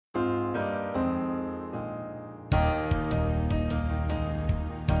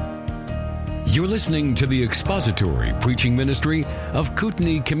You're listening to the expository preaching ministry of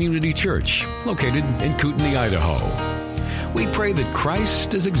Kootenai Community Church, located in Kootenai, Idaho. We pray that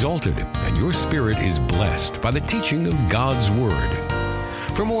Christ is exalted and your spirit is blessed by the teaching of God's Word.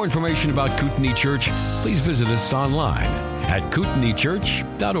 For more information about Kootenai Church, please visit us online at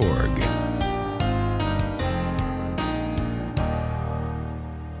kootenaichurch.org.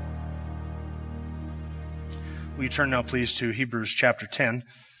 Will you turn now, please, to Hebrews chapter 10.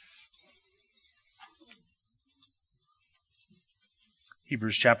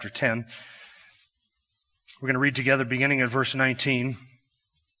 Hebrews chapter 10. We're going to read together beginning at verse 19.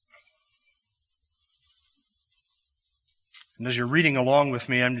 And as you're reading along with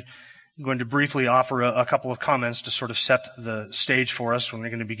me, I'm going to briefly offer a couple of comments to sort of set the stage for us when we're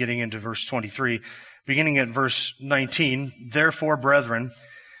going to be getting into verse 23. Beginning at verse 19, "Therefore, brethren,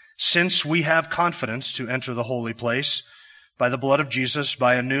 since we have confidence to enter the holy place by the blood of Jesus,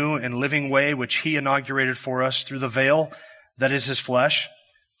 by a new and living way which He inaugurated for us through the veil that is His flesh,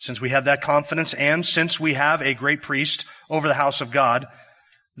 since we have that confidence, and since we have a great priest over the house of God,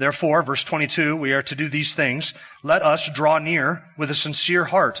 therefore," verse 22, "we are to do these things. Let us draw near with a sincere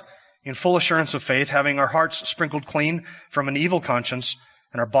heart, in full assurance of faith, having our hearts sprinkled clean from an evil conscience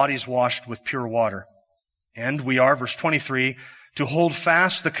and our bodies washed with pure water. And we are," verse 23, "to hold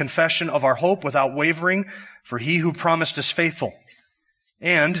fast the confession of our hope without wavering, for He who promised is faithful.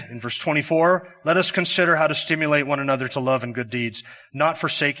 And," in verse 24, "let us consider how to stimulate one another to love and good deeds, not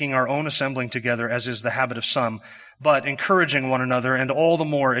forsaking our own assembling together, as is the habit of some, but encouraging one another, and all the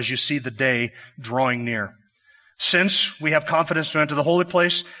more as you see the day drawing near. Since we have confidence to enter the holy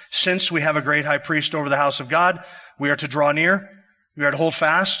place, since we have a great high priest over the house of God, we are to draw near, we are to hold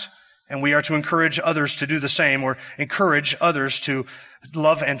fast, and we are to encourage others to do the same, or encourage others to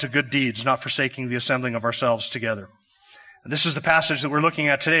love and to good deeds, not forsaking the assembling of ourselves together." This is the passage that we're looking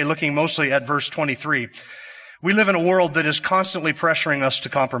at today, looking mostly at verse 23. We live in a world that is constantly pressuring us to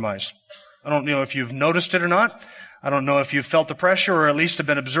compromise. I don't know if you've noticed it or not. I don't know if you've felt the pressure, or at least have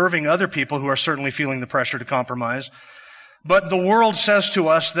been observing other people who are certainly feeling the pressure to compromise. But the world says to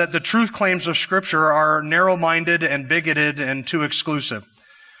us that the truth claims of Scripture are narrow-minded and bigoted and too exclusive.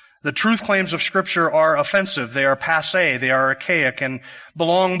 The truth claims of Scripture are offensive, they are passé, they are archaic, and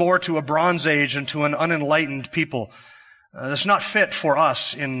belong more to a Bronze Age and to an unenlightened people. That's not fit for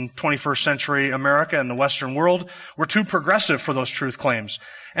us in 21st century America and the Western world. We're too progressive for those truth claims.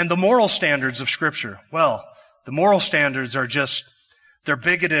 And the moral standards of Scripture, well, the moral standards are they're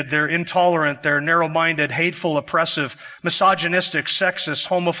bigoted, they're intolerant, they're narrow-minded, hateful, oppressive, misogynistic, sexist,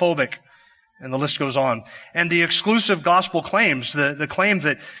 homophobic, and the list goes on. And the exclusive gospel claims, the claim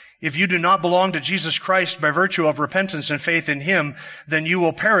that if you do not belong to Jesus Christ by virtue of repentance and faith in Him, then you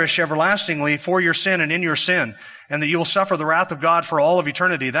will perish everlastingly for your sin and in your sin, and that you will suffer the wrath of God for all of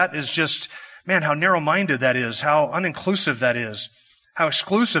eternity. That is just, man, how narrow-minded that is, how uninclusive that is, how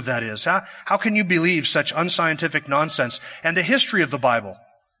exclusive that is. How can you believe such unscientific nonsense? And the history of the Bible.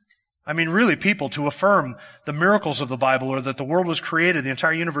 I mean, really, people, to affirm the miracles of the Bible, or that the world was created, the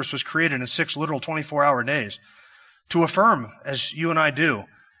entire universe was created in 6 literal 24-hour days. To affirm, as you and I do,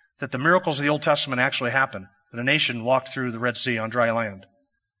 that the miracles of the Old Testament actually happened, that a nation walked through the Red Sea on dry land,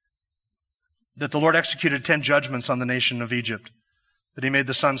 that the Lord executed 10 judgments on the nation of Egypt, that He made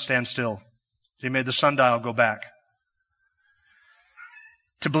the sun stand still, that He made the sundial go back.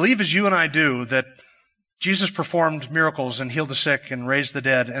 To believe as you and I do that Jesus performed miracles and healed the sick and raised the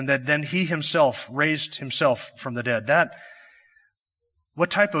dead, and that then He Himself raised Himself from the dead, what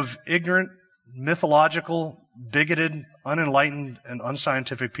type of ignorant, mythological, bigoted, unenlightened, and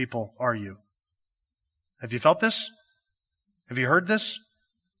unscientific people are you? Have you felt this? Have you heard this?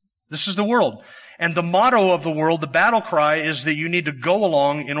 This is the world. And the motto of the world, the battle cry, is that you need to go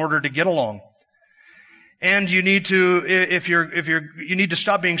along in order to get along. And you need to, you need to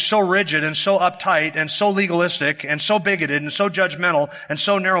stop being so rigid and so uptight and so legalistic and so bigoted and so judgmental and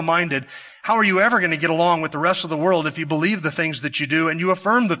so narrow-minded. How are you ever going to get along with the rest of the world if you believe the things that you do and you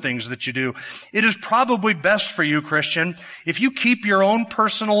affirm the things that you do? It is probably best for you, Christian, if you keep your own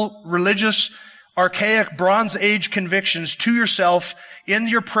personal, religious, archaic, Bronze Age convictions to yourself in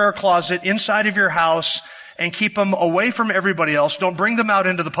your prayer closet, inside of your house, and keep them away from everybody else. Don't bring them out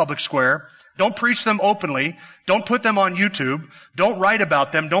into the public square. Don't preach them openly. Don't put them on YouTube. Don't write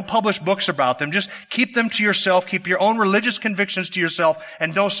about them. Don't publish books about them. Just keep them to yourself. Keep your own religious convictions to yourself,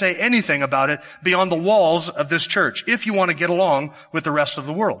 and don't say anything about it beyond the walls of this church if you want to get along with the rest of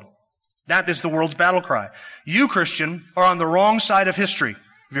the world. That is the world's battle cry. You, Christian, are on the wrong side of history.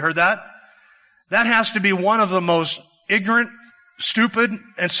 Have you heard that? That has to be one of the most ignorant, stupid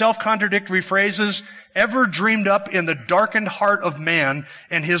and self-contradictory phrases ever dreamed up in the darkened heart of man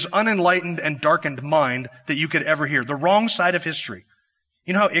and his unenlightened and darkened mind that you could ever hear. The wrong side of history.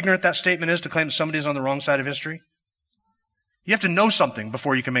 You know how ignorant that statement is to claim that somebody's on the wrong side of history? You have to know something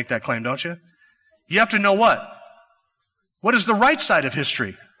before you can make that claim, don't you? You have to know what? What is the right side of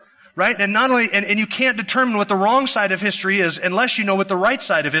history? Right? And not only, and you can't determine what the wrong side of history is unless you know what the right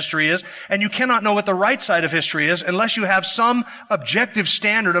side of history is. And you cannot know what the right side of history is unless you have some objective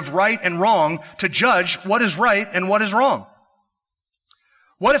standard of right and wrong to judge what is right and what is wrong.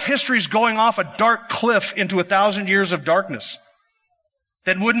 What if history is going off a dark cliff into 1,000 years of darkness?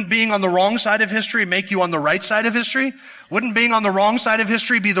 Then wouldn't being on the wrong side of history make you on the right side of history? Wouldn't being on the wrong side of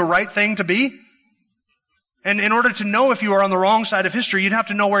history be the right thing to be? And in order to know if you are on the wrong side of history, you'd have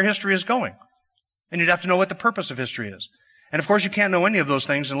to know where history is going. And you'd have to know what the purpose of history is. And of course, you can't know any of those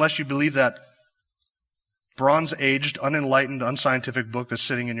things unless you believe that bronze-aged, unenlightened, unscientific book that's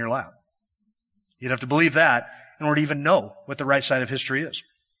sitting in your lap. You'd have to believe that in order to even know what the right side of history is.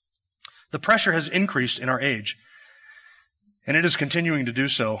 The pressure has increased in our age, and it is continuing to do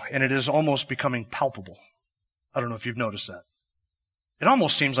so, and it is almost becoming palpable. I don't know if you've noticed that. It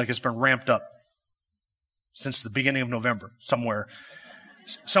almost seems like it's been ramped up since the beginning of November, somewhere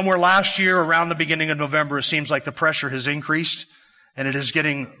last year around the beginning of November, it seems like the pressure has increased and it is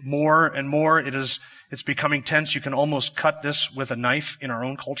getting more and more. It's becoming tense. You can almost cut this with a knife in our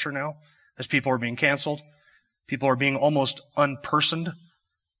own culture now as people are being canceled. People are being almost unpersoned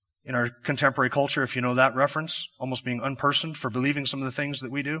in our contemporary culture, if you know that reference, almost being unpersoned for believing some of the things that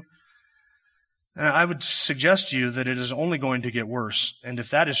we do. And I would suggest to you that it is only going to get worse. And if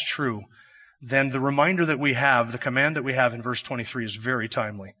that is true, then the reminder that we have, the command that we have in verse 23 is very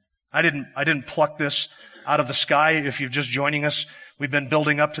timely. I didn't pluck this out of the sky. If you're just joining us, we've been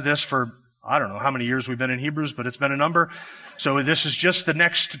building up to this for, I don't know how many years we've been in Hebrews, but it's been a number. So this is just the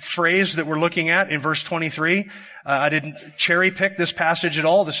next phrase that we're looking at in verse 23. I didn't cherry pick this passage at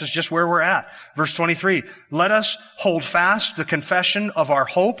all. This is just where we're at. Verse 23, let us hold fast the confession of our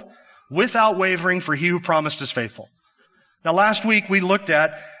hope without wavering, for he who promised is faithful. Now last week we looked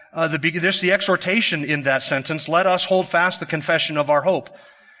at the exhortation in that sentence, let us hold fast the confession of our hope.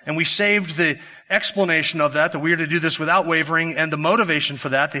 And we saved the explanation of that we are to do this without wavering, and the motivation for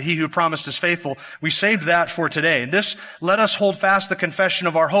that he who promised is faithful. We saved that for today. And this, let us hold fast the confession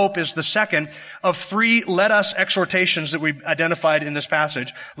of our hope, is the second of three let us exhortations that we identified in this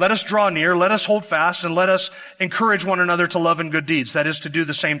passage. Let us draw near, let us hold fast, and let us encourage one another to love and good deeds. That is to do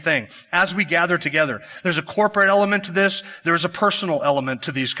the same thing as we gather together. There's a corporate element to this. There's a personal element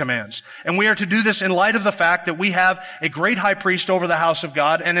to these commands. And we are to do this in light of the fact that we have a great high priest over the house of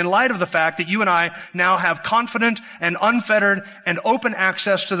God, and in light of the fact that you and I now have confident and unfettered and open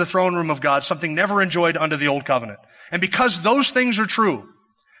access to the throne room of God, something never enjoyed under the old covenant. And because those things are true,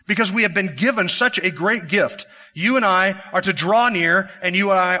 because we have been given such a great gift, you and I are to draw near, and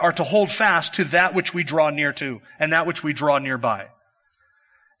you and I are to hold fast to that which we draw near to, and that which we draw nearby.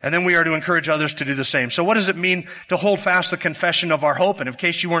 And then we are to encourage others to do the same. So what does it mean to hold fast the confession of our hope? And in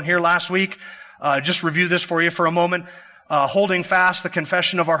case you weren't here last week, just review this for you for a moment. Holding fast the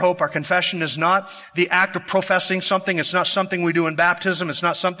confession of our hope. Our confession is not the act of professing something. It's not something we do in baptism. It's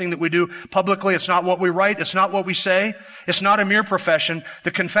not something that we do publicly. It's not what we write. It's not what we say. It's not a mere profession.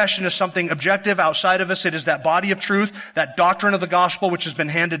 The confession is something objective outside of us. It is that body of truth, that doctrine of the gospel which has been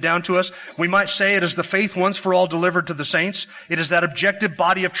handed down to us. We might say it is the faith once for all delivered to the saints. It is that objective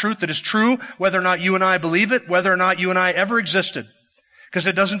body of truth that is true whether or not you and I believe it, whether or not you and I ever existed. Because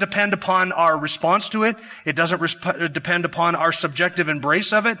it doesn't depend upon our response to it. It doesn't depend upon our subjective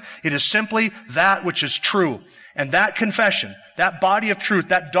embrace of it. It is simply that which is true. And that confession, that body of truth,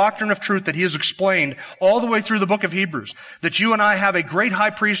 that doctrine of truth that he has explained all the way through the book of Hebrews, that you and I have a great high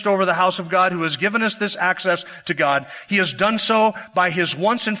priest over the house of God who has given us this access to God. He has done so by his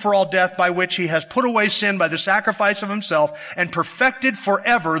once and for all death, by which he has put away sin by the sacrifice of himself and perfected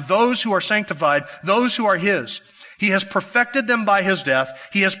forever those who are sanctified, those who are his. He has perfected them by his death.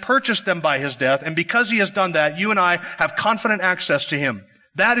 He has purchased them by his death. And because he has done that, you and I have confident access to him.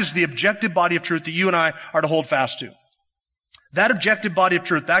 That is the objective body of truth that you and I are to hold fast to. That objective body of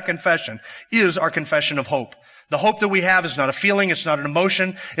truth, that confession, is our confession of hope. The hope that we have is not a feeling. It's not an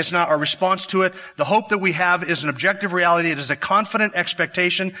emotion. It's not our response to it. The hope that we have is an objective reality. It is a confident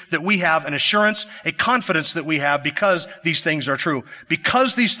expectation that we have, an assurance, a confidence that we have because these things are true.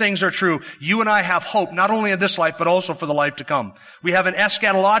 Because these things are true, you and I have hope, not only in this life, but also for the life to come. We have an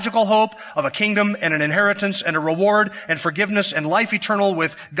eschatological hope of a kingdom and an inheritance and a reward and forgiveness and life eternal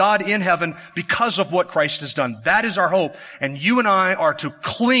with God in heaven because of what Christ has done. That is our hope. And you and I are to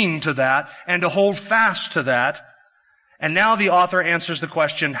cling to that and to hold fast to that. And now the author answers the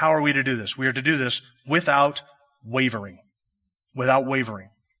question, how are we to do this? We are to do this without wavering. Without wavering.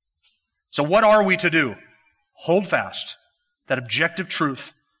 So what are we to do? Hold fast that objective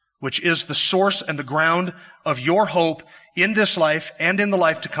truth, which is the source and the ground of your hope in this life and in the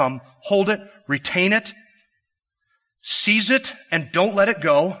life to come. Hold it, retain it, seize it, and don't let it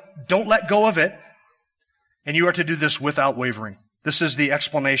go. Don't let go of it. And you are to do this without wavering. This is the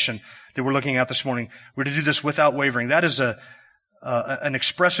explanation that we're looking at this morning. We're to do this without wavering. That is an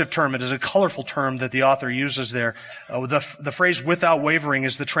expressive term. It is a colorful term that the author uses there. The phrase without wavering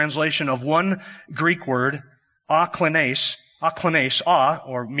is the translation of one Greek word, aklenes,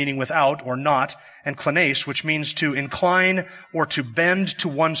 or meaning without or not, and klenes, which means to incline or to bend to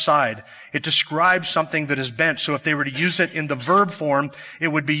one side. It describes something that is bent. So if they were to use it in the verb form, it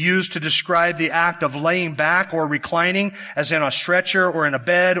would be used to describe the act of laying back or reclining, as in a stretcher or in a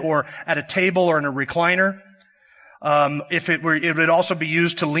bed or at a table or in a recliner. It would also be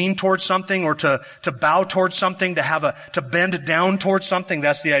used to lean towards something or to bow towards something, to bend down towards something.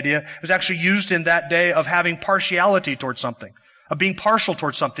 That's the idea. It was actually used in that day of having partiality towards something, of being partial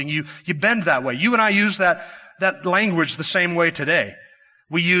towards something. You bend that way. You and I use that language the same way today.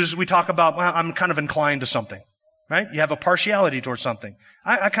 We talk about, well, I'm kind of inclined to something, right? You have a partiality towards something.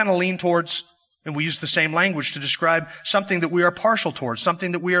 I kind of lean towards, and we use the same language to describe something that we are partial towards,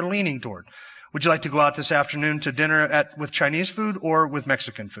 something that we are leaning toward. Would you like to go out this afternoon to dinner with Chinese food or with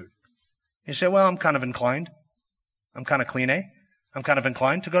Mexican food? You say, well, I'm kind of inclined. I'm kind of clean. I'm kind of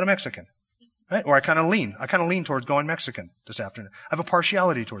inclined to go to Mexican. Right? Or I kind of lean towards going Mexican this afternoon. I have a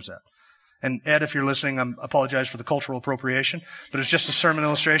partiality towards that. And Ed, if you're listening, I apologize for the cultural appropriation, but it's just a sermon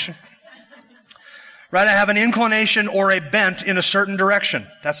illustration. Right? I have an inclination or a bent in a certain direction.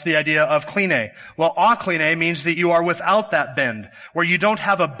 That's the idea of kline. Well, akline means that you are without that bend, where you don't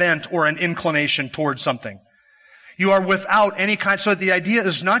have a bent or an inclination towards something. You are without any kind. So the idea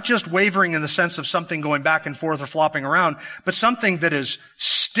is not just wavering in the sense of something going back and forth or flopping around, but something that is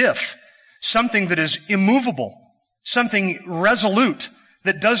stiff, something that is immovable, something resolute,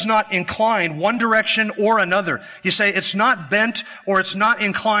 that does not incline one direction or another. You say it's not bent or it's not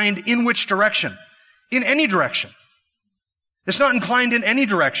inclined in which direction? In any direction. It's not inclined in any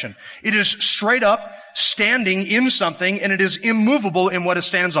direction. It is straight up standing in something, and it is immovable in what it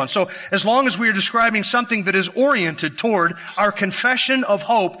stands on. So as long as we are describing something that is oriented toward our confession of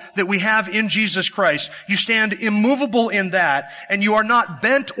hope that we have in Jesus Christ, you stand immovable in that, and you are not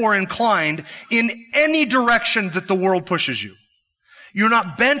bent or inclined in any direction that the world pushes you. You're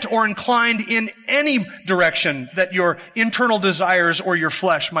not bent or inclined in any direction that your internal desires or your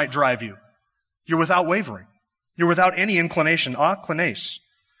flesh might drive you. You're without wavering. You're without any inclination. Klenes.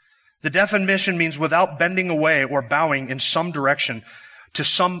 The definition means without bending away or bowing in some direction to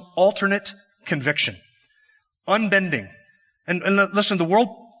some alternate conviction. Unbending. And listen, the world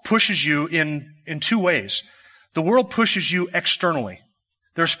pushes you in two ways. The world pushes you externally.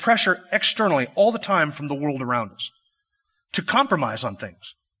 There's pressure externally all the time from the world around us to compromise on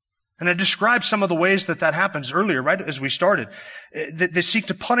things. And I described some of the ways that happens earlier, right, as we started. They seek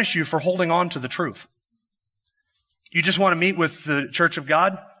to punish you for holding on to the truth. You just want to meet with the Church of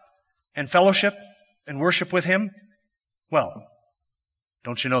God and fellowship and worship with Him? Well,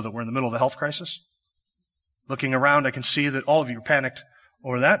 don't you know that we're in the middle of a health crisis? Looking around, I can see that all of you are panicked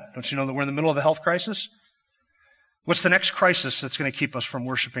over that. Don't you know that we're in the middle of a health crisis? What's the next crisis that's going to keep us from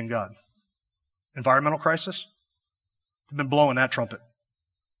worshiping God? Environmental crisis? I've been blowing that trumpet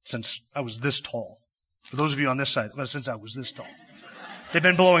since I was this tall. For those of you on this side, since I was this tall. They've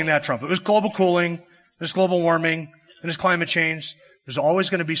been blowing that trumpet. It was global cooling, there's global warming, there's climate change. There's always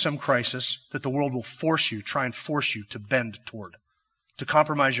going to be some crisis that the world will try and force you to bend toward, to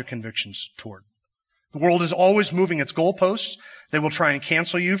compromise your convictions toward. The world is always moving its goalposts. They will try and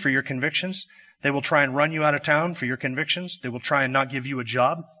cancel you for your convictions. They will try and run you out of town for your convictions. They will try and not give you a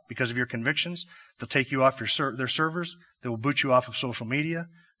job because of your convictions. They'll take you off their servers. They will boot you off of social media.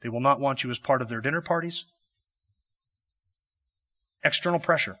 They will not want you as part of their dinner parties. External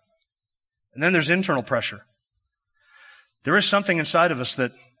pressure. And then there's internal pressure. There is something inside of us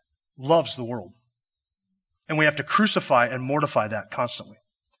that loves the world. And we have to crucify and mortify that constantly.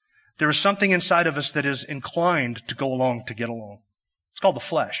 There is something inside of us that is inclined to go along to get along. It's called the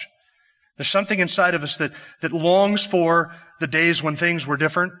flesh. There's something inside of us that longs for the days when things were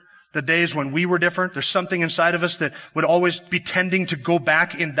different, the days when we were different. There's something inside of us that would always be tending to go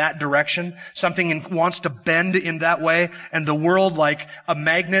back in that direction. Something wants to bend in that way. And the world, like a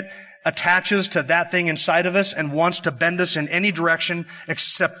magnet, attaches to that thing inside of us and wants to bend us in any direction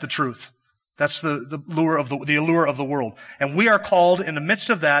except the truth. That's the allure of the world. And we are called in the midst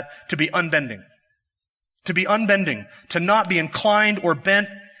of that to be unbending. to be unbending, to not be inclined or bent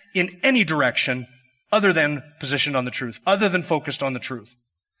in any direction other than positioned on the truth, other than focused on the truth.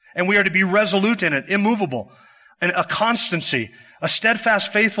 And we are to be resolute in it, immovable, and a constancy, a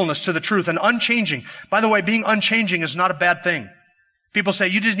steadfast faithfulness to the truth, and unchanging. By the way, being unchanging is not a bad thing. People say,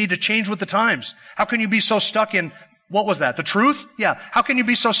 you just need to change with the times. How can you be so stuck in, what was that, the truth? Yeah. How can you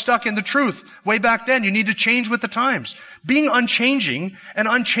be so stuck in the truth? Way back then, you need to change with the times. Being unchanging and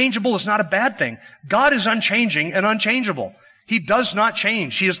unchangeable is not a bad thing. God is unchanging and unchangeable. He does not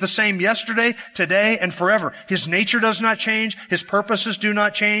change. He is the same yesterday, today, and forever. His nature does not change. His purposes do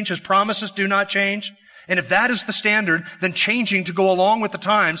not change. His promises do not change. And if that is the standard, then changing to go along with the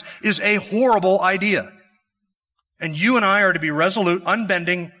times is a horrible idea. And you and I are to be resolute,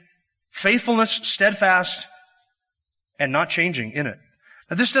 unbending, faithfulness, steadfast, and not changing in it.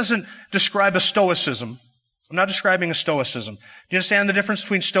 Now, this doesn't describe a stoicism. I'm not describing a stoicism. Do you understand the difference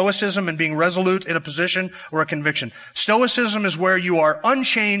between stoicism and being resolute in a position or a conviction? Stoicism is where you are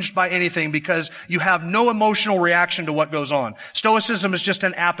unchanged by anything because you have no emotional reaction to what goes on. Stoicism is just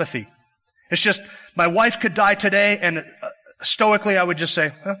an apathy. It's just, my wife could die today, and stoically I would just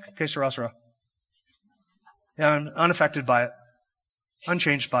say, okay, sarah. Yeah, I'm unaffected by it.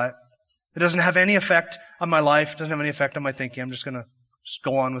 Unchanged by it. It doesn't have any effect on my life. It doesn't have any effect on my thinking. I'm just going to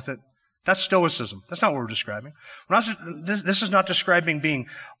go on with it. That's stoicism. That's not what we're describing. This is not describing being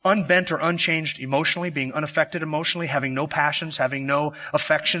unbent or unchanged emotionally, being unaffected emotionally, having no passions, having no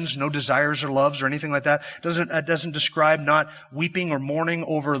affections, no desires or loves or anything like that. It doesn't describe not weeping or mourning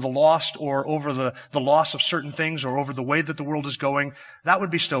over the lost or over the loss of certain things or over the way that the world is going. That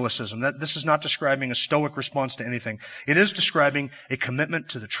would be stoicism. This is not describing a stoic response to anything. It is describing a commitment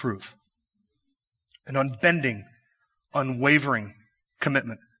to the truth. An unbending, unwavering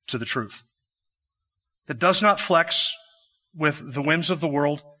commitment to the truth. That does not flex with the whims of the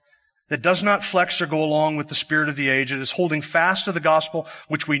world. That does not flex or go along with the spirit of the age. It is holding fast to the gospel,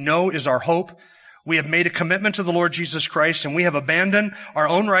 which we know is our hope. We have made a commitment to the Lord Jesus Christ, and we have abandoned our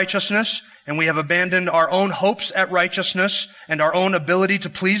own righteousness, and we have abandoned our own hopes at righteousness and our own ability to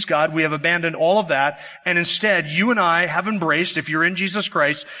please God. We have abandoned all of that, and instead, you and I have embraced, if you're in Jesus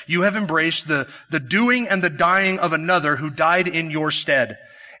Christ, you have embraced the doing and the dying of another who died in your stead.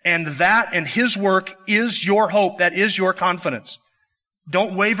 And that and His work is your hope. That is your confidence.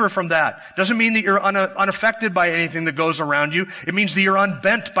 Don't waver from that. Doesn't mean that you're unaffected by anything that goes around you. It means that you're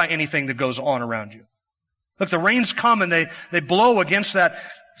unbent by anything that goes on around you. Look, the rains come and they blow against that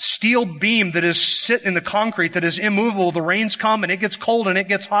steel beam that is sit in the concrete that is immovable. The rains come and it gets cold and it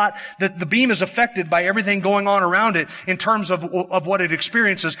gets hot. The beam is affected by everything going on around it in terms of what it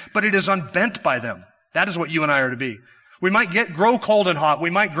experiences, but it is unbent by them. That is what you and I are to be. We might grow cold and hot.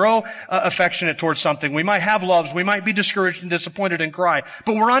 We might grow affectionate towards something. We might have loves. We might be discouraged and disappointed and cry.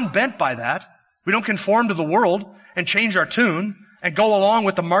 But we're unbent by that. We don't conform to the world and change our tune and go along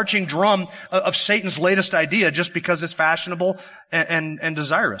with the marching drum of Satan's latest idea just because it's fashionable and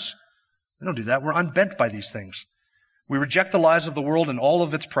desirous. We don't do that. We're unbent by these things. We reject the lies of the world and all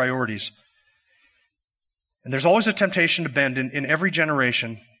of its priorities. And there's always a temptation to bend in every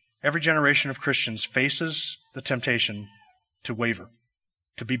generation. Every generation of Christians faces the temptation to waver,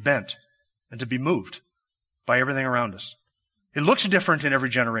 to be bent, and to be moved by everything around us. It looks different in every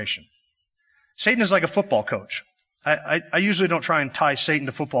generation. Satan is like a football coach. I usually don't try and tie Satan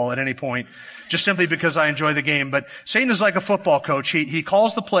to football at any point, just simply because I enjoy the game. But Satan is like a football coach. He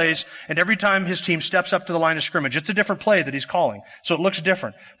calls the plays, and every time his team steps up to the line of scrimmage, it's a different play that he's calling. So it looks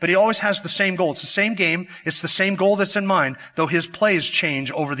different. But he always has the same goal. It's the same game. It's the same goal that's in mind, though his plays change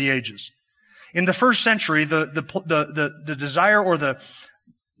over the ages. In the first century, the desire or the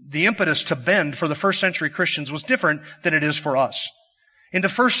impetus to bend for the first century Christians was different than it is for us. In the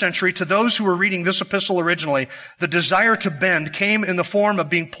first century, to those who were reading this epistle originally, the desire to bend came in the form of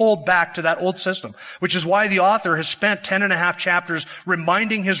being pulled back to that old system, which is why the author has spent 10.5 chapters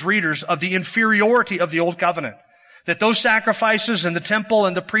reminding his readers of the inferiority of the old covenant. That those sacrifices and the temple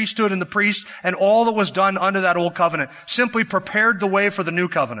and the priesthood and the priest and all that was done under that old covenant simply prepared the way for the new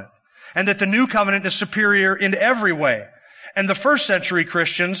covenant. And that the new covenant is superior in every way. And the first century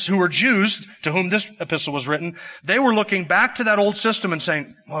Christians, who were Jews, to whom this epistle was written, they were looking back to that old system and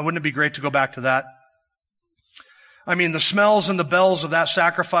saying, well, wouldn't it be great to go back to that? I mean, the smells and the bells of that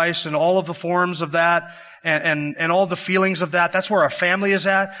sacrifice and all of the forms of that and all the feelings of that, that's where our family is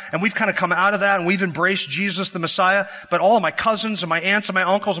at. And we've kind of come out of that and we've embraced Jesus the Messiah. But all of my cousins and my aunts and my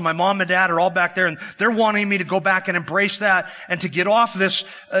uncles and my mom and dad are all back there and they're wanting me to go back and embrace that and to get off this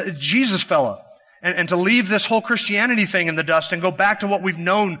Jesus fella. And to leave this whole Christianity thing in the dust and go back to what we've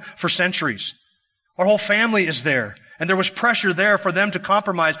known for centuries. Our whole family is there. And there was pressure there for them to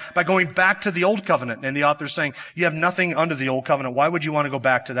compromise by going back to the old covenant. And the author's saying, you have nothing under the old covenant. Why would you want to go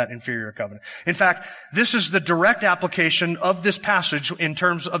back to that inferior covenant? In fact, this is the direct application of this passage in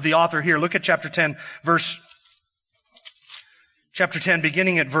terms of the author here. Look at chapter 10,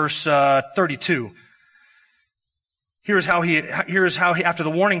 beginning at verse 32. Here's how he, after the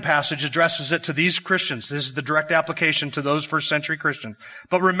warning passage, addresses it to these Christians. This is the direct application to those first century Christians.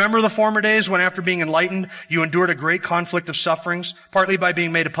 But remember the former days when after being enlightened, you endured a great conflict of sufferings, partly by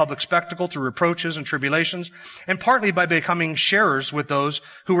being made a public spectacle through reproaches and tribulations, and partly by becoming sharers with those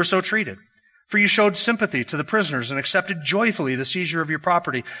who were so treated. For you showed sympathy to the prisoners and accepted joyfully the seizure of your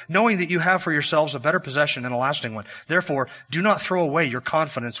property, knowing that you have for yourselves a better possession and a lasting one. Therefore, do not throw away your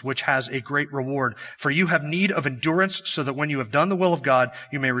confidence, which has a great reward. For you have need of endurance, so that when you have done the will of God,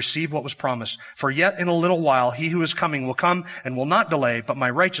 you may receive what was promised. For yet in a little while he who is coming will come and will not delay, but my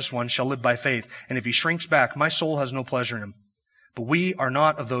righteous one shall live by faith. And if he shrinks back, my soul has no pleasure in him. But we are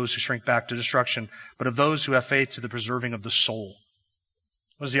not of those who shrink back to destruction, but of those who have faith to the preserving of the soul.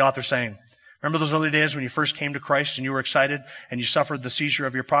 What is the author saying? Remember those early days when you first came to Christ and you were excited and you suffered the seizure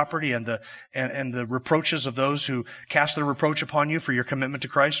of your property and the reproaches of those who cast their reproach upon you for your commitment to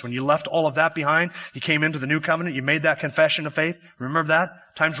Christ? When you left all of that behind, you came into the new covenant, you made that confession of faith. Remember that?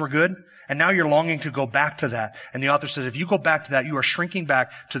 Times were good. And now you're longing to go back to that. And the author says, if you go back to that, you are shrinking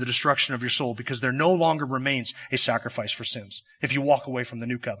back to the destruction of your soul because there no longer remains a sacrifice for sins if you walk away from the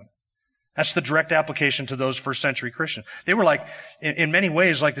new covenant. That's the direct application to those first century Christians. They were like, in many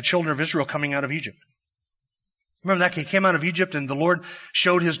ways, like the children of Israel coming out of Egypt. Remember that? He came out of Egypt and the Lord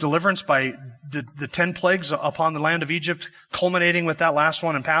showed his deliverance by the 10 plagues upon the land of Egypt, culminating with that last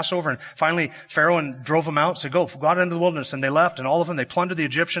one in Passover. And finally, Pharaoh drove them out, said, go out into the wilderness. And they left, and all of them, they plundered the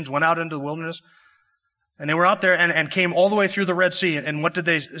Egyptians, went out into the wilderness. And they were out there and came all the way through the Red Sea. And what did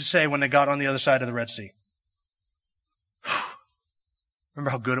they say when they got on the other side of the Red Sea?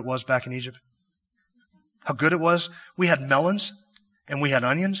 Remember how good it was back in Egypt? How good it was? We had melons, and we had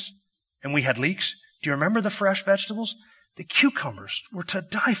onions, and we had leeks. Do you remember the fresh vegetables? The cucumbers were to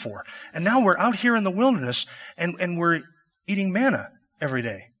die for. And now we're out here in the wilderness, and we're eating manna every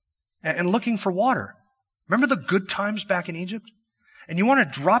day, and looking for water. Remember the good times back in Egypt? And you want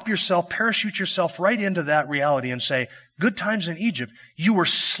to drop yourself, parachute yourself right into that reality and say, good times in Egypt, you were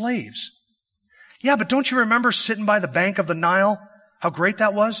slaves. Yeah, but don't you remember sitting by the bank of the Nile? How great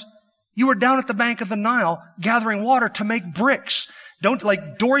that was? You were down at the bank of the Nile gathering water to make bricks. Don't,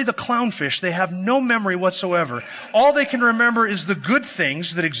 like Dory the clownfish, they have no memory whatsoever. All they can remember is the good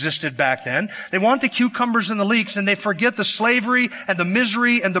things that existed back then. They want the cucumbers and the leeks, and they forget the slavery and the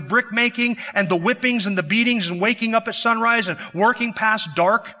misery and the brick making and the whippings and the beatings and waking up at sunrise and working past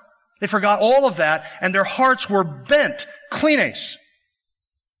dark. They forgot all of that, and their hearts were bent, klines,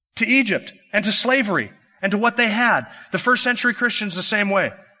 to Egypt and to slavery and to what they had. The first century Christians the same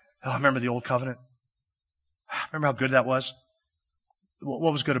way. Oh, I remember the old covenant. Remember how good that was?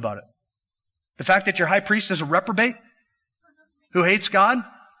 What was good about it? The fact that your high priest is a reprobate who hates God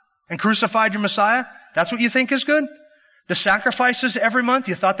and crucified your Messiah? That's what you think is good? The sacrifices every month,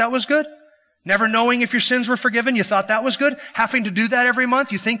 you thought that was good? Never knowing if your sins were forgiven, you thought that was good? Having to do that every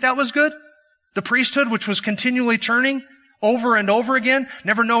month, you think that was good? The priesthood, which was continually turning over and over again,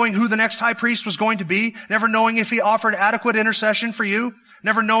 never knowing who the next high priest was going to be, never knowing if he offered adequate intercession for you,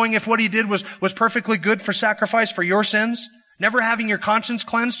 never knowing if what he did was perfectly good for sacrifice for your sins, never having your conscience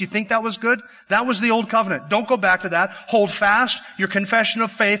cleansed. You think that was good? That was the old covenant. Don't go back to that. Hold fast your confession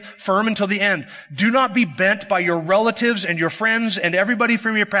of faith firm until the end. Do not be bent by your relatives and your friends and everybody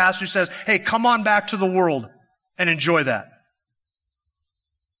from your past who says, hey, come on back to the world and enjoy that.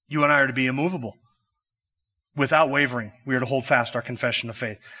 You and I are to be immovable. Without wavering, we are to hold fast our confession of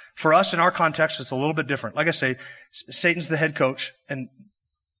faith. For us, in our context, it's a little bit different. Like I say, Satan's the head coach, and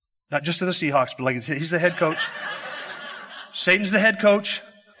not just of the Seahawks, but he's the head coach. Satan's the head coach,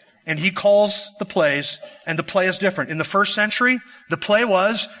 and he calls the plays, and the play is different. In the first century, the play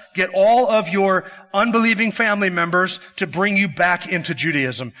was get all of your unbelieving family members to bring you back into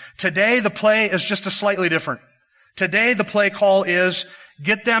Judaism. Today, the play is just a slightly different. Today, the play call is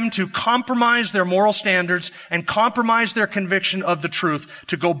get them to compromise their moral standards and compromise their conviction of the truth,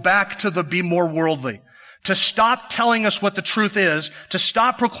 to go back to be more worldly, to stop telling us what the truth is, to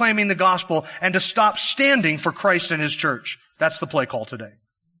stop proclaiming the gospel, and to stop standing for Christ and his church. That's the play call today.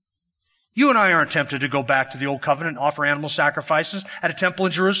 You and I aren't tempted to go back to the old covenant and offer animal sacrifices at a temple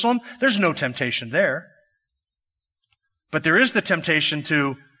in Jerusalem. There's no temptation there. But there is the temptation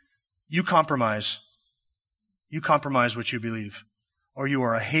to, you compromise what you believe, or you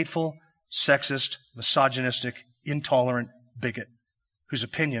are a hateful, sexist, misogynistic, intolerant bigot whose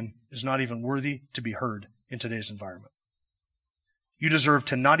opinion is not even worthy to be heard in today's environment. You deserve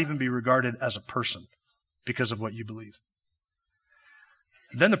to not even be regarded as a person because of what you believe.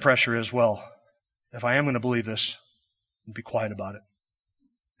 Then the pressure is, well, if I am going to believe this, I'll be quiet about it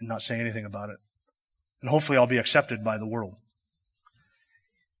and not say anything about it. And hopefully I'll be accepted by the world.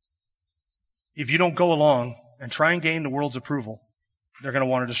 If you don't go along and try and gain the world's approval, they're going to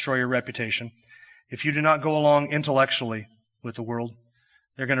want to destroy your reputation. If you do not go along intellectually with the world,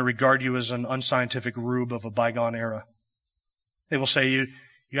 they're going to regard you as an unscientific rube of a bygone era. They will say,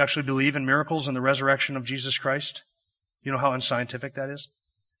 you actually believe in miracles and the resurrection of Jesus Christ? You know how unscientific that is?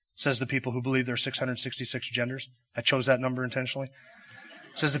 Says the people who believe there are 666 genders. I chose that number intentionally.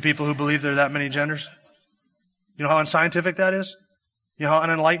 Says the people who believe there are that many genders. You know how unscientific that is? You know how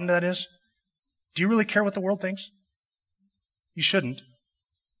unenlightened that is? Do you really care what the world thinks? You shouldn't.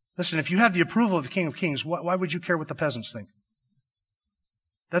 Listen, if you have the approval of the King of Kings, why would you care what the peasants think?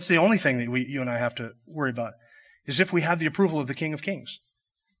 That's the only thing that you and I have to worry about, is if we have the approval of the King of Kings.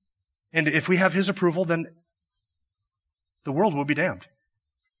 And if we have his approval, then the world will be damned.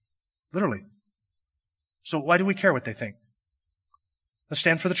 Literally. So why do we care what they think? Let's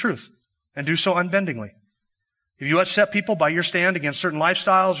stand for the truth and do so unbendingly. If you upset people by your stand against certain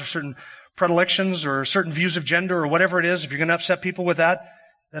lifestyles or certain predilections or certain views of gender or whatever it is, if you're going to upset people with that,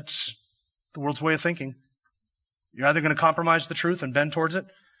 that's the world's way of thinking. You're either going to compromise the truth and bend towards it,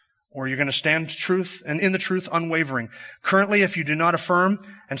 or you're going to stand truth and in the truth unwavering. Currently, if you do not affirm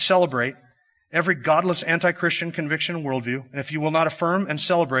and celebrate every godless anti-Christian conviction and worldview, and if you will not affirm and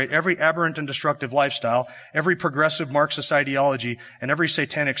celebrate every aberrant and destructive lifestyle, every progressive Marxist ideology, and every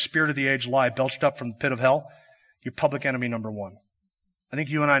satanic spirit of the age lie belched up from the pit of hell, you're public enemy number one. I think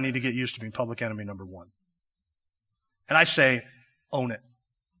you and I need to get used to being public enemy number one. And I say, own it.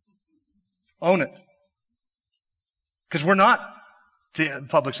 Own it. Because we're not the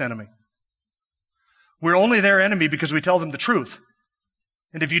public's enemy. We're only their enemy because we tell them the truth.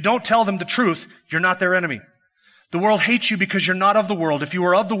 And if you don't tell them the truth, you're not their enemy. The world hates you because you're not of the world. If you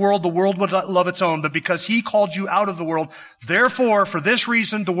were of the world would love its own. But because he called you out of the world, therefore, for this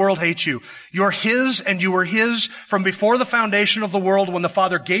reason, the world hates you. You're his and you were his from before the foundation of the world when the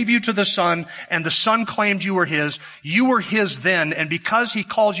Father gave you to the Son and the Son claimed you were his. You were his then. And because he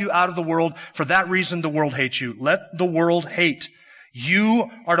called you out of the world, for that reason, the world hates you. Let the world hate. You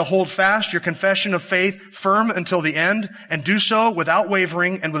are to hold fast your confession of faith firm until the end and do so without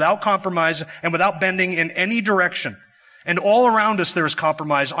wavering and without compromise and without bending in any direction. And all around us there is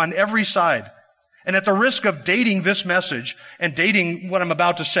compromise on every side. And at the risk of dating this message and dating what I'm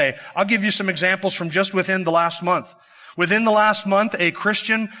about to say, I'll give you some examples from just within the last month. Within the last month, a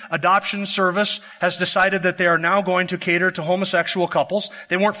Christian adoption service has decided that they are now going to cater to homosexual couples.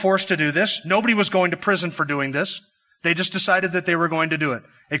 They weren't forced to do this. Nobody was going to prison for doing this. They just decided that they were going to do it.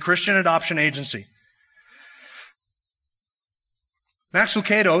 A Christian adoption agency. Max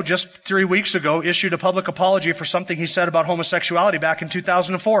Lucado, just 3 weeks ago, issued a public apology for something he said about homosexuality back in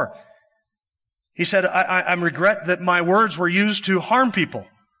 2004. He said, I regret that my words were used to harm people.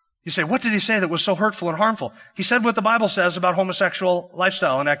 You say, what did he say that was so hurtful and harmful? He said what the Bible says about homosexual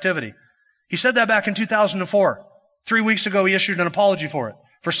lifestyle and activity. He said that back in 2004. 3 weeks ago, he issued an apology for it,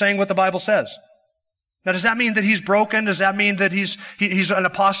 for saying what the Bible says. Now, does that mean that he's broken? Does that mean that he's an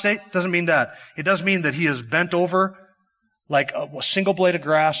apostate? Doesn't mean that. It does mean that he is bent over like a single blade of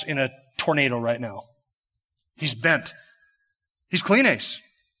grass in a tornado right now. He's bent. He's clean ace.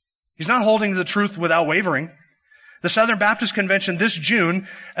 He's not holding to the truth without wavering. The Southern Baptist Convention this June,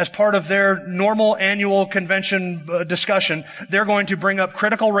 as part of their normal annual convention discussion, they're going to bring up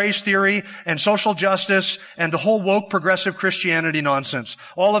critical race theory and social justice and the whole woke progressive Christianity nonsense.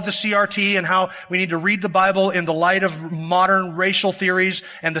 All of the CRT and how we need to read the Bible in the light of modern racial theories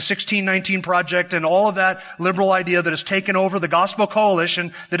and the 1619 Project and all of that liberal idea that has taken over the Gospel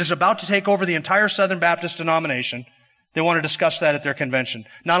Coalition that is about to take over the entire Southern Baptist denomination. They want to discuss that at their convention.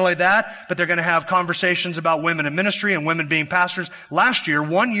 Not only that, but they're going to have conversations about women in ministry and women being pastors. Last year,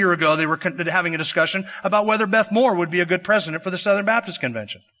 1 year ago, they were having a discussion about whether Beth Moore would be a good president for the Southern Baptist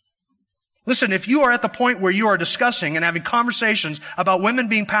Convention. Listen, if you are at the point where you are discussing and having conversations about women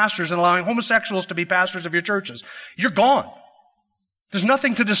being pastors and allowing homosexuals to be pastors of your churches, you're gone. There's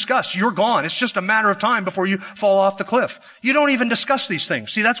nothing to discuss. You're gone. It's just a matter of time before you fall off the cliff. You don't even discuss these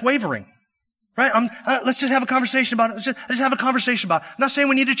things. See, that's wavering. Right? Let's just have a conversation about it. Let's just have a conversation about it. I'm not saying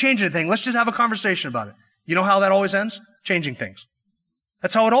we need to change anything. Let's just have a conversation about it. You know how that always ends? Changing things.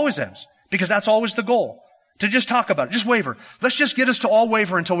 That's how it always ends. Because that's always the goal. To just talk about it. Just waver. Let's just get us to all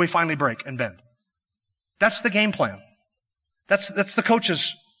waver until we finally break and bend. That's the game plan. That's the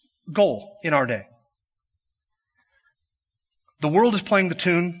coach's goal in our day. The world is playing the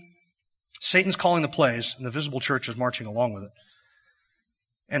tune Satan's calling the plays, and the visible church is marching along with it.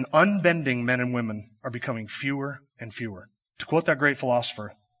 And unbending men and women are becoming fewer and fewer. To quote that great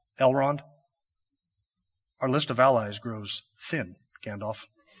philosopher, Elrond, our list of allies grows thin, Gandalf.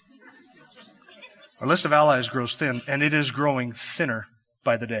 Our list of allies grows thin, and it is growing thinner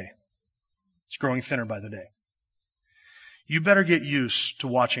by the day. It's growing thinner by the day. You better get used to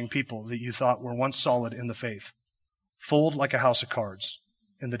watching people that you thought were once solid in the faith fold like a house of cards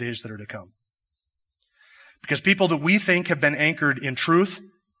in the days that are to come. Because people that we think have been anchored in truth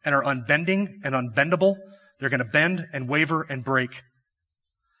and are unbending and unbendable, they're going to bend and waver and break.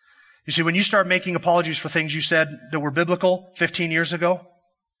 You see, when you start making apologies for things you said that were biblical 15 years ago,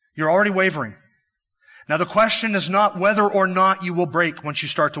 you're already wavering. Now, the question is not whether or not you will break once you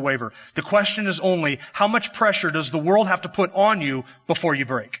start to waver. The question is only how much pressure does the world have to put on you before you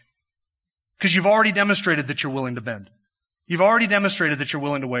break? Because you've already demonstrated that you're willing to bend. You've already demonstrated that you're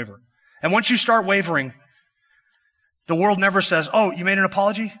willing to waver. And once you start wavering, the world never says, oh, you made an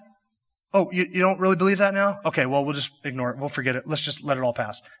apology? Oh, you don't really believe that now? Okay, well, we'll just ignore it. We'll forget it. Let's just let it all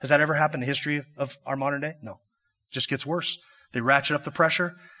pass. Has that ever happened in the history of our modern day? No. It just gets worse. They ratchet up the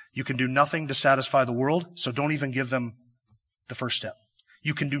pressure. You can do nothing to satisfy the world, so don't even give them the first step.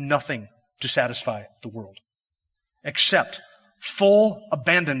 You can do nothing to satisfy the world, except full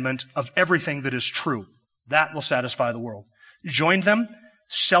abandonment of everything that is true. That will satisfy the world. Join them,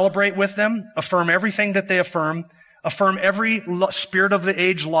 celebrate with them, affirm everything that they affirm every spirit of the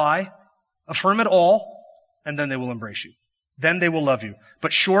age lie, affirm it all, and then they will embrace you. Then they will love you.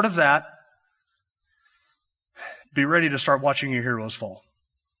 But short of that, be ready to start watching your heroes fall.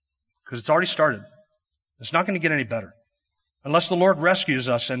 Because it's already started. It's not going to get any better. Unless the Lord rescues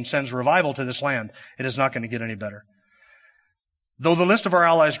us and sends revival to this land, it is not going to get any better. Though the list of our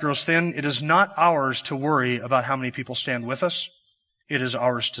allies grows thin, it is not ours to worry about how many people stand with us. It is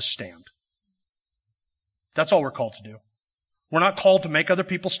ours to stand. That's all we're called to do. We're not called to make other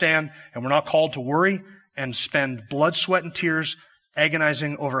people stand, and we're not called to worry and spend blood, sweat, and tears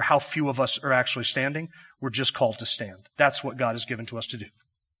agonizing over how few of us are actually standing. We're just called to stand. That's what God has given to us to do.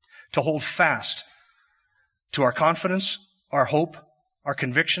 To hold fast to our confidence, our hope, our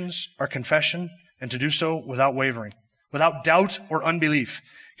convictions, our confession, and to do so without wavering, without doubt or unbelief.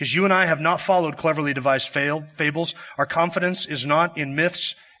 Because you and I have not followed cleverly devised fables. Our confidence is not in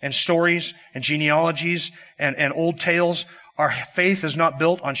myths and stories and genealogies and old tales. Our faith is not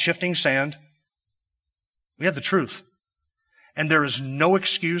built on shifting sand. We have the truth. And there is no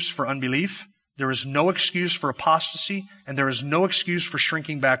excuse for unbelief. There is no excuse for apostasy, and there is no excuse for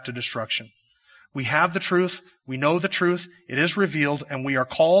shrinking back to destruction. We have the truth. We know the truth. It is revealed, and we are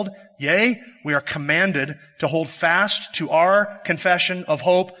called, yea, we are commanded to hold fast to our confession of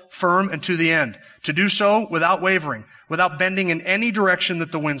hope, firm and to the end. To do so without wavering, without bending in any direction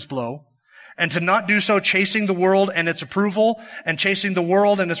that the winds blow, and to not do so chasing the world and its approval, and chasing the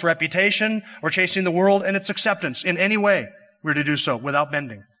world and its reputation, or chasing the world and its acceptance in any way. We're to do so without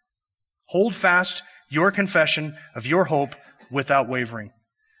bending. Hold fast your confession of your hope without wavering.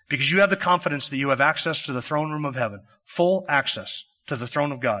 Because you have the confidence that you have access to the throne room of heaven, full access to the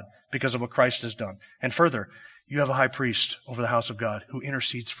throne of God because of what Christ has done. And further, you have a high priest over the house of God who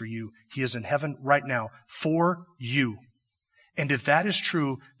intercedes for you. He is in heaven right now for you. And if that is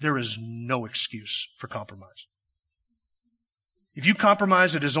true, there is no excuse for compromise. If you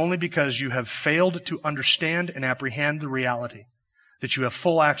compromise, it is only because you have failed to understand and apprehend the reality that you have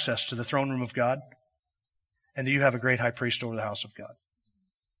full access to the throne room of God, and that you have a great high priest over the house of God.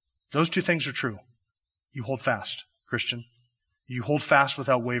 Those two things are true. You hold fast, Christian. You hold fast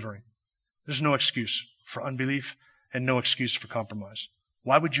without wavering. There's no excuse for unbelief and no excuse for compromise.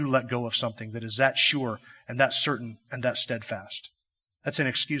 Why would you let go of something that is that sure and that certain and that steadfast? That's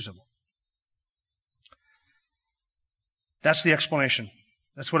inexcusable. That's the explanation.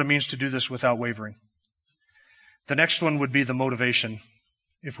 That's what it means to do this without wavering. The next one would be the motivation,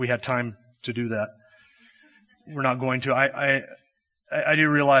 if we had time to do that. We're not going to. I do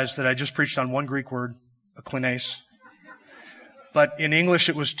realize that I just preached on one Greek word, aklineis. But in English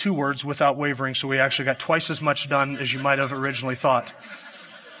it was two words, without wavering, so we actually got twice as much done as you might have originally thought.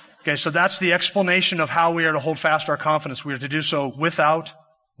 Okay, so that's the explanation of how we are to hold fast our confidence. We are to do so without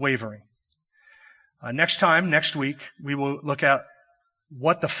wavering. Next week, we will look at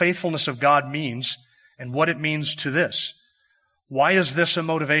what the faithfulness of God means and what it means to this. Why is this a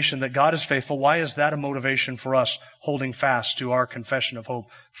motivation that God is faithful? Why is that a motivation for us holding fast to our confession of hope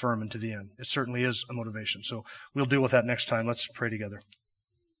firm and to the end? It certainly is a motivation. So we'll deal with that next time. Let's pray together.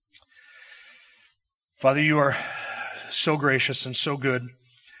 Father, you are so gracious and so good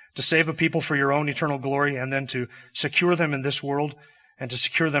to save a people for your own eternal glory and then to secure them in this world and to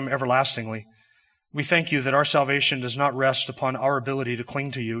secure them everlastingly. We thank you that our salvation does not rest upon our ability to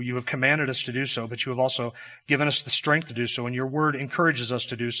cling to you. You have commanded us to do so, but you have also given us the strength to do so, and your word encourages us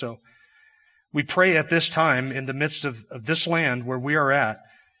to do so. We pray at this time, in the midst of this land where we are at,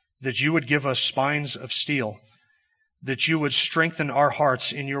 that you would give us spines of steel, that you would strengthen our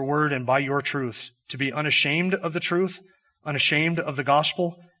hearts in your word and by your truth, to be unashamed of the truth, unashamed of the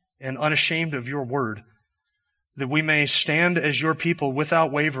gospel, and unashamed of your word, that we may stand as your people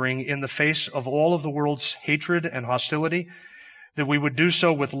without wavering in the face of all of the world's hatred and hostility, that we would do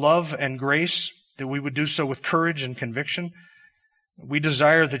so with love and grace, that we would do so with courage and conviction. We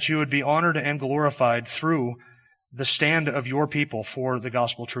desire that you would be honored and glorified through the stand of your people for the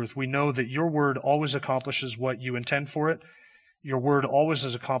gospel truth. We know that your word always accomplishes what you intend for it. Your word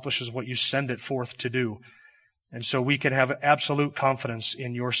always accomplishes what you send it forth to do. And so we can have absolute confidence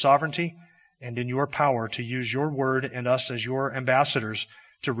in your sovereignty and in your power to use your word and us as your ambassadors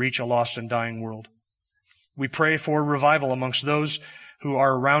to reach a lost and dying world. We pray for revival amongst those who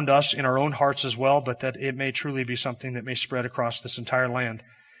are around us in our own hearts as well, but that it may truly be something that may spread across this entire land.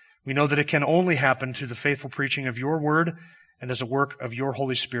 We know that it can only happen through the faithful preaching of your word and as a work of your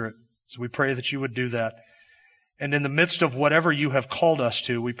Holy Spirit. So we pray that you would do that. And in the midst of whatever you have called us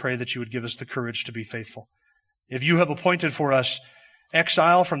to, we pray that you would give us the courage to be faithful. If you have appointed for us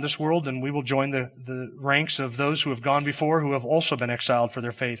exile from this world, then we will join the ranks of those who have gone before, who have also been exiled for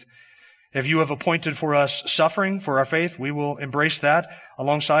their faith. If you have appointed for us suffering for our faith, we will embrace that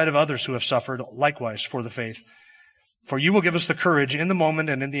alongside of others who have suffered likewise for the faith. For you will give us the courage in the moment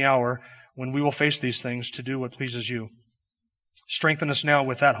and in the hour when we will face these things to do what pleases you. Strengthen us now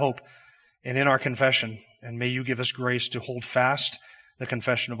with that hope and in our confession, and may you give us grace to hold fast the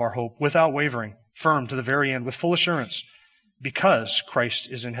confession of our hope without wavering, firm to the very end, with full assurance, because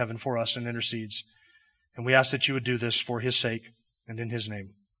Christ is in heaven for us and intercedes. And we ask that you would do this for his sake and in his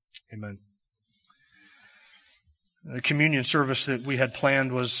name. Amen. The communion service that we had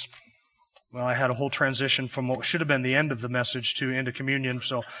planned was, well, I had a whole transition from what should have been the end of the message to into communion,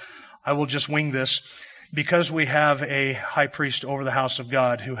 so I will just wing this. Because we have a high priest over the house of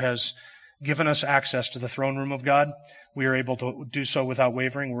God who has given us access to the throne room of God, we are able to do so without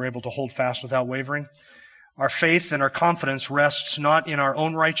wavering. We're able to hold fast without wavering. Our faith and our confidence rests not in our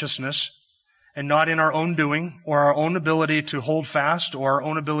own righteousness and not in our own doing or our own ability to hold fast or our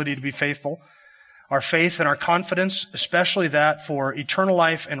own ability to be faithful. Our faith and our confidence, especially that for eternal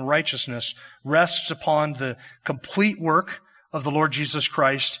life and righteousness, rests upon the complete work of the Lord Jesus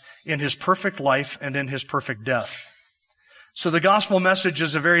Christ in his perfect life and in his perfect death. So the gospel message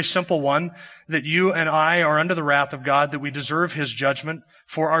is a very simple one, that you and I are under the wrath of God, that we deserve his judgment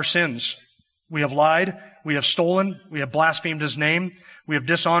for our sins. We have lied, we have stolen, we have blasphemed his name, we have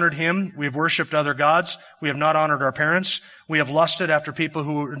dishonored him, we have worshipped other gods, we have not honored our parents, we have lusted after people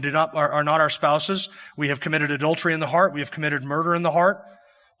who are not our spouses, we have committed adultery in the heart, we have committed murder in the heart.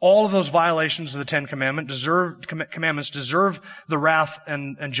 All of those violations of the Ten Commandments deserve the wrath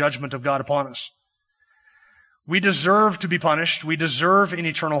and judgment of God upon us. We deserve to be punished. We deserve an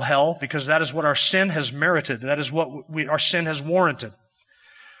eternal hell because that is what our sin has merited. That is what our sin has warranted.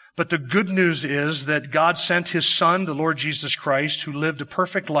 But the good news is that God sent his Son, the Lord Jesus Christ, who lived a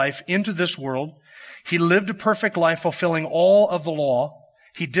perfect life into this world. He lived a perfect life fulfilling all of the law.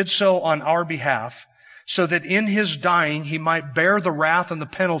 He did so on our behalf so that in his dying he might bear the wrath and the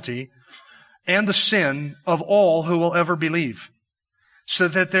penalty and the sin of all who will ever believe. So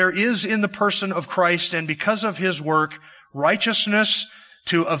that there is in the person of Christ and because of his work, righteousness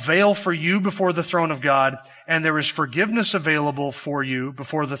to avail for you before the throne of God, and there is forgiveness available for you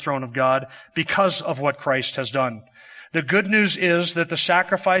before the throne of God because of what Christ has done. The good news is that the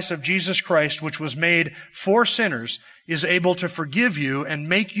sacrifice of Jesus Christ, which was made for sinners, is able to forgive you and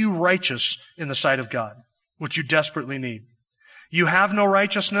make you righteous in the sight of God, which you desperately need. You have no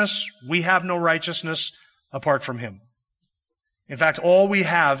righteousness. We have no righteousness apart from him. In fact, all we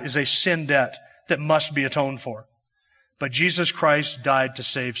have is a sin debt that must be atoned for. But Jesus Christ died to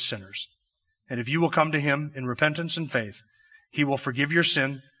save sinners. And if you will come to him in repentance and faith, he will forgive your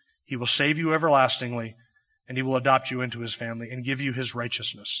sin, he will save you everlastingly, and he will adopt you into his family and give you his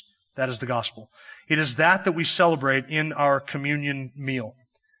righteousness. That is the gospel. It is that we celebrate in our communion meal,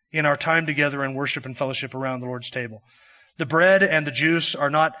 in our time together in worship and fellowship around the Lord's table. The bread and the juice are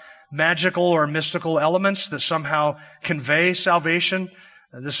not magical or mystical elements that somehow convey salvation.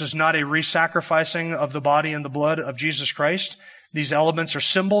 This is not a re-sacrificing of the body and the blood of Jesus Christ. These elements are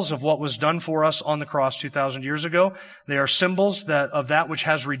symbols of what was done for us on the cross 2,000 years ago. They are symbols of that which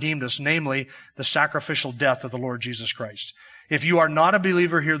has redeemed us, namely the sacrificial death of the Lord Jesus Christ. If you are not a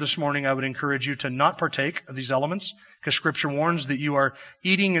believer here this morning, I would encourage you to not partake of these elements, because Scripture warns that you are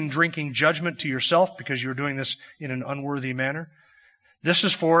eating and drinking judgment to yourself because you're doing this in an unworthy manner. This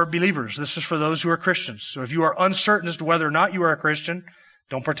is for believers. This is for those who are Christians. So if you are uncertain as to whether or not you are a Christian,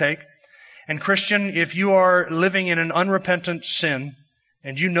 don't partake. And Christian, if you are living in an unrepentant sin,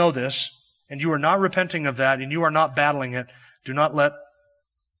 and you know this, and you are not repenting of that, and you are not battling it, do not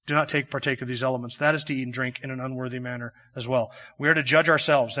partake of these elements. That is to eat and drink in an unworthy manner as well. We are to judge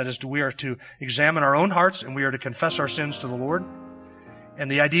ourselves. That is, we are to examine our own hearts, and we are to confess our sins to the Lord.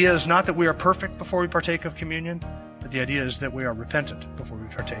 And the idea is not that we are perfect before we partake of communion, but the idea is that we are repentant before we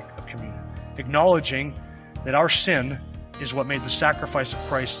partake of communion, acknowledging that our sin is what made the sacrifice of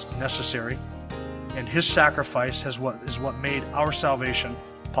Christ necessary, and His sacrifice is what made our salvation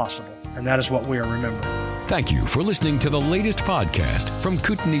possible. And that is what we are remembering. Thank you for listening to the latest podcast from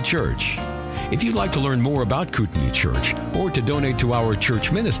Kootenai Church. If you'd like to learn more about Kootenai Church or to donate to our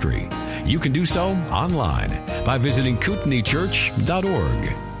church ministry, you can do so online by visiting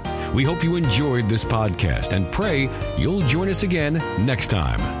kootenaichurch.org. We hope you enjoyed this podcast and pray you'll join us again next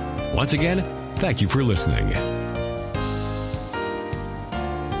time. Once again, thank you for listening.